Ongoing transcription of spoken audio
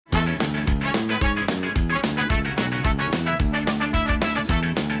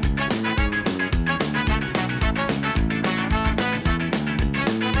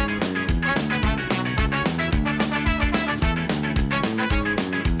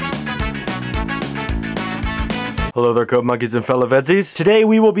Hello there, Code Monkeys and fellow VEDSies. Today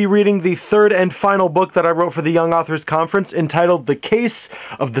we will be reading the third and final book that I wrote for the Young Authors Conference, entitled The Case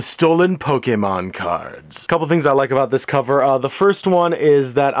of the Stolen Pokemon Cards. A couple things I like about this cover. The first one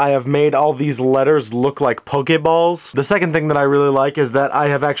is that I have made all these letters look like Pokeballs. The second thing that I really like is that I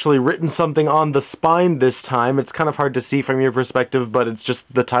have actually written something on the spine this time. It's kind of hard to see from your perspective, but it's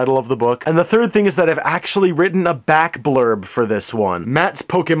just the title of the book. And the third thing is that I've actually written a back blurb for this one. Matt's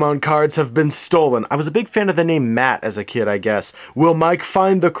Pokemon cards have been stolen. I was a big fan of the name Matt as a kid, I guess. Will Mike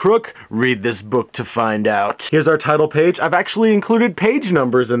find the crook? Read this book to find out. Here's our title page. I've actually included page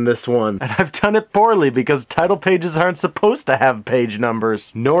numbers in this one, and I've done it poorly because title pages aren't supposed to have page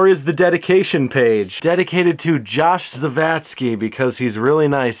numbers. Nor is the dedication page. Dedicated to Josh Zavatsky because he's really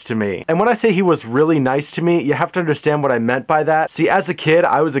nice to me. And when I say he was really nice to me, you have to understand what I meant by that. See, as a kid,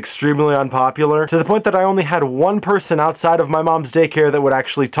 I was extremely unpopular, to the point that I only had one person outside of my mom's daycare that would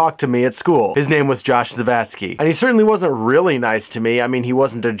actually talk to me at school. His name was Josh Zavatsky. And he certainly wasn't really nice to me. I mean, he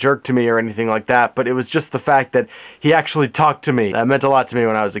wasn't a jerk to me or anything like that, but it was just the fact that he actually talked to me. That meant a lot to me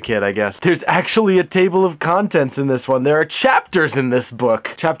when I was a kid, I guess. There's actually a table of contents in this one. There are chapters in this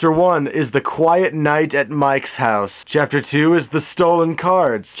book. Chapter 1 is The Quiet Night at Mike's House. Chapter 2 is The Stolen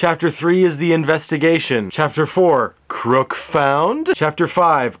Cards. Chapter 3 is The Investigation. Chapter 4, Crook Found. Chapter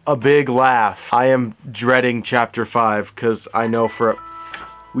 5, A Big Laugh. I am dreading Chapter 5 because I know for a...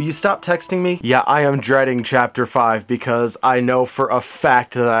 Will you stop texting me? Yeah, I am dreading Chapter 5 because I know for a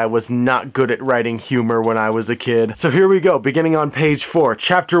fact that I was not good at writing humor when I was a kid. So here we go, beginning on page 4.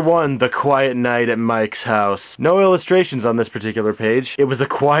 Chapter 1, The Quiet Night at Mike's House. No illustrations on this particular page. It was a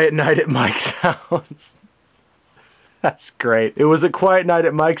quiet night at Mike's house. That's great. It was a quiet night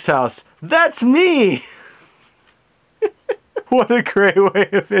at Mike's house. That's me! What a great way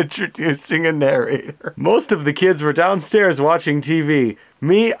of introducing a narrator. Most of the kids were downstairs watching TV.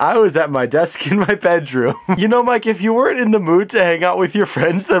 Me, I was at my desk in my bedroom. You know, Mike, if you weren't in the mood to hang out with your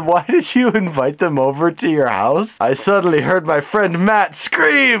friends, then why did you invite them over to your house? I suddenly heard my friend Matt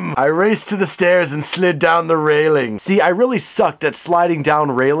scream! I raced to the stairs and slid down the railing. See, I really sucked at sliding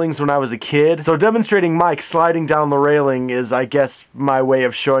down railings when I was a kid, so demonstrating Mike sliding down the railing is, I guess, my way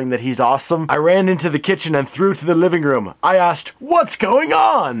of showing that he's awesome. I ran into the kitchen and through to the living room. I asked, "What's going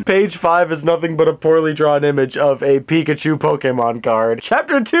on?" Page 5 is nothing but a poorly drawn image of a Pikachu Pokemon card.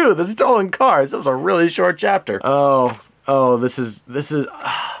 Chapter 2, The Stolen Cards. That was a really short chapter. This is,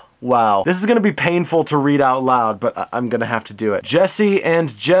 wow. This is gonna be painful to read out loud, but I'm gonna have to do it. Jesse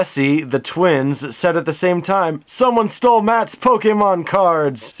and Jesse, the twins, said at the same time, "Someone stole Matt's Pokemon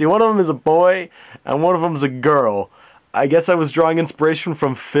cards." See, one of them is a boy, and one of them is a girl. I guess I was drawing inspiration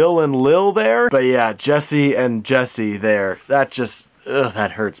from Phil and Lil there, but yeah, Jesse and Jesse there. That just, ugh,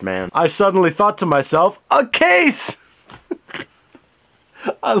 that hurts, man. I suddenly thought to myself, a case!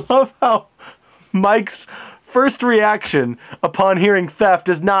 I love how Mike's first reaction upon hearing theft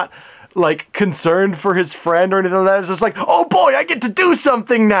is not, like, concerned for his friend or anything like that. It's just like, oh boy, I get to do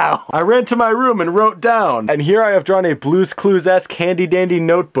something now! I ran to my room and wrote down. And here I have drawn a Blue's Clues-esque handy-dandy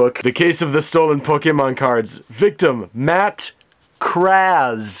notebook. The Case of the Stolen Pokemon Cards. Victim, Matt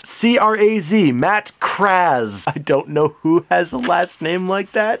Kraz. C-R-A-Z, Matt Kraz. I don't know who has a last name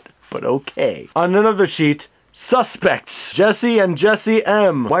like that, but okay. On another sheet, suspects, Jesse and Jesse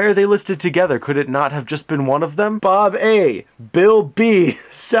M. Why are they listed together? Could it not have just been one of them? Bob A, Bill B,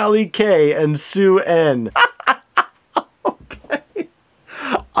 Sally K, and Sue N. Okay.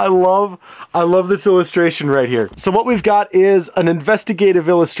 I love this illustration right here. So what we've got is an investigative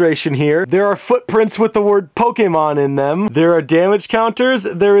illustration here. There are footprints with the word Pokemon in them. There are damage counters.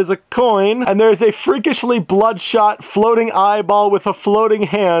 There is a coin. And there is a freakishly bloodshot floating eyeball with a floating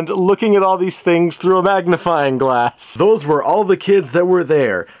hand looking at all these things through a magnifying glass. Those were all the kids that were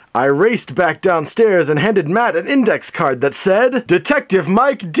there. I raced back downstairs and handed Matt an index card that said, Detective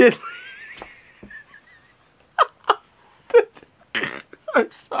Mike Diddley. I'm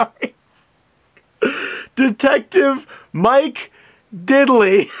sorry. Detective Mike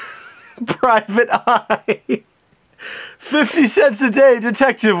Diddley, Private Eye. 50 cents a day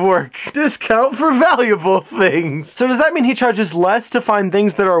detective work. Discount for valuable things. So does that mean he charges less to find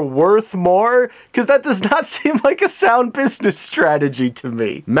things that are worth more? Because that does not seem like a sound business strategy to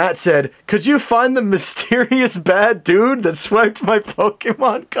me. Matt said, could you find the mysterious bad dude that swiped my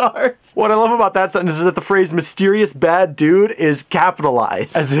Pokemon cards? What I love about that sentence is that the phrase mysterious bad dude is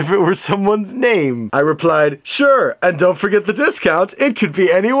capitalized, as if it were someone's name. I replied, sure, and don't forget the discount. It could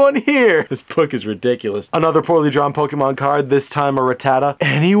be anyone here. This book is ridiculous. Another poorly drawn Pokemon card, this time a Rattata.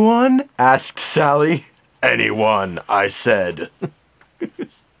 Anyone? Asked Sally. Anyone, I said.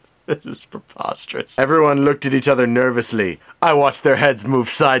 This is preposterous. Everyone looked at each other nervously. I watched their heads move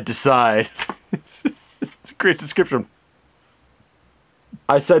side to side. It's Great description.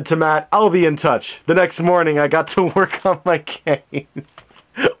 I said to Matt, I'll be in touch. The next morning, I got to work on my case.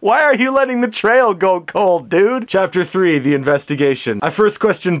 Why are you letting the trail go cold, dude? Chapter 3, The Investigation. I first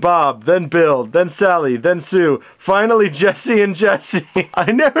questioned Bob, then Bill, then Sally, then Sue, finally Jesse and Jesse.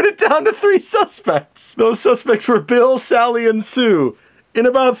 I narrowed it down to 3 suspects. Those suspects were Bill, Sally, and Sue. In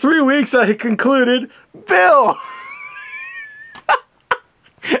about 3 weeks, I had concluded, Bill!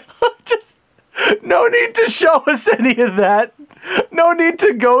 Just, no need to show us any of that. No need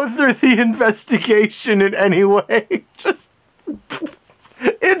to go through the investigation in any way. Just...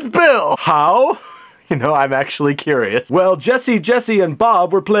 It's Bill! How? You know, I'm actually curious. Well, Jesse, and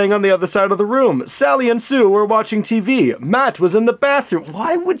Bob were playing on the other side of the room. Sally and Sue were watching TV. Matt was in the bathroom.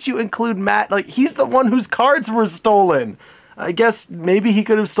 Why would you include Matt? Like, he's the one whose cards were stolen. I guess maybe he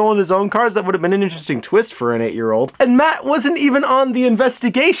could have stolen his own cards. That would have been an interesting twist for an 8-year-old. And Matt wasn't even on the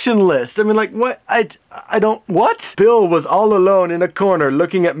investigation list. I mean, like, what? I don't... What? Bill was all alone in a corner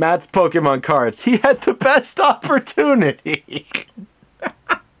looking at Matt's Pokemon cards. He had the best opportunity.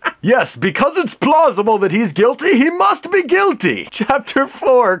 Yes, because it's plausible that he's guilty, he must be guilty! Chapter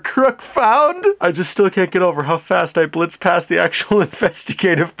 4, Crook Found? I just still can't get over how fast I blitzed past the actual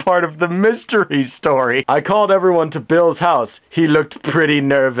investigative part of the mystery story. I called everyone to Bill's house. He looked pretty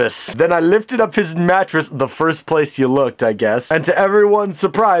nervous. Then I lifted up his mattress, the first place you looked, I guess, and to everyone's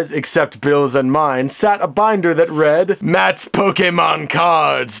surprise, except Bill's and mine, sat a binder that read, Matt's Pokemon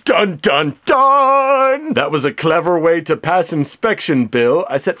Cards! Dun dun dun! That was a clever way to pass inspection, Bill.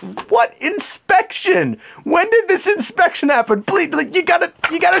 I said, what inspection? When did this inspection happen? Please, like, you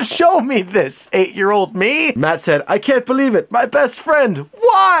gotta show me this, 8-year-old me. Matt said, I can't believe it. My best friend.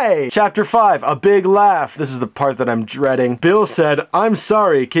 Why? Chapter 5, A Big Laugh. This is the part that I'm dreading. Bill said, I'm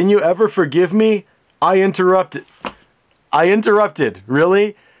sorry. Can you ever forgive me? I interrupted.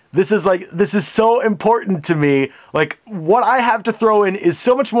 Really? This is so important to me. Like, what I have to throw in is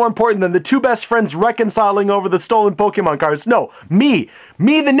so much more important than the 2 best friends reconciling over the stolen Pokemon cards. No, me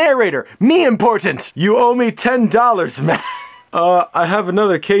the narrator, me important. You owe me $10, Matt. I have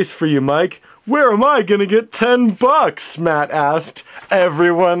another case for you, Mike. Where am I gonna get $10? Matt asked.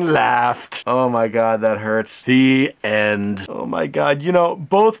 Everyone laughed. Oh my God, that hurts. The end. Oh my God, you know,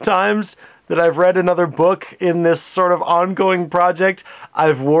 both times that I've read another book in this sort of ongoing project,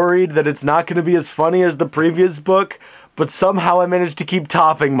 I've worried that it's not going to be as funny as the previous book, but somehow I managed to keep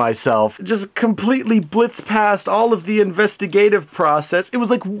topping myself. Just completely blitz past all of the investigative process. It was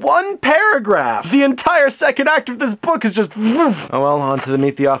like 1 paragraph. The entire second act of this book is just... Oh well, on to the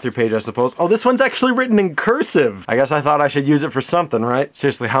Meet the Author page, I suppose. Oh, this one's actually written in cursive. I guess I thought I should use it for something, right?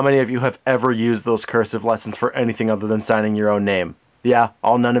 Seriously, how many of you have ever used those cursive lessons for anything other than signing your own name? Yeah,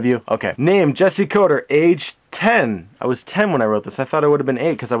 all none of you? Okay. Name, Jesse Coder, age 10. I was 10 when I wrote this. I thought I would have been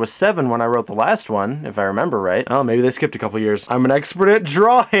 8 because I was 7 when I wrote the last one, if I remember right. Oh, maybe they skipped a couple years. I'm an expert at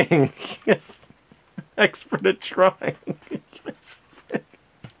drawing. Yes. Expert at drawing.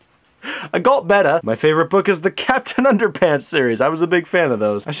 I got better. My favorite book is the Captain Underpants series. I was a big fan of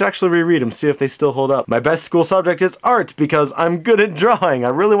those. I should actually reread them, see if they still hold up. My best school subject is art because I'm good at drawing. I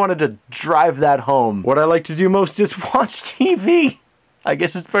really wanted to drive that home. What I like to do most is watch TV. I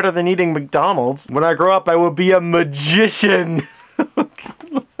guess it's better than eating McDonald's. When I grow up, I will be a magician.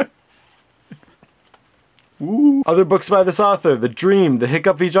 Ooh. Other books by this author, The Dream, The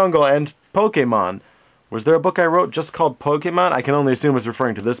Hiccupy Jungle, and Pokemon. Was there a book I wrote just called Pokemon? I can only assume it's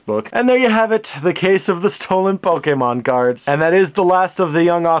referring to this book. And there you have it, The Case of the Stolen Pokemon Cards. And that is the last of the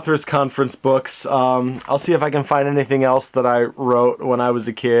Young Authors Conference books. I'll see if I can find anything else that I wrote when I was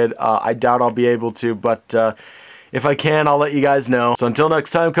a kid. I doubt I'll be able to, but if I can, I'll let you guys know. So until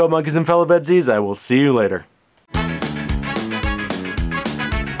next time, Code Monkeys and fellow VEDSies, I will see you later.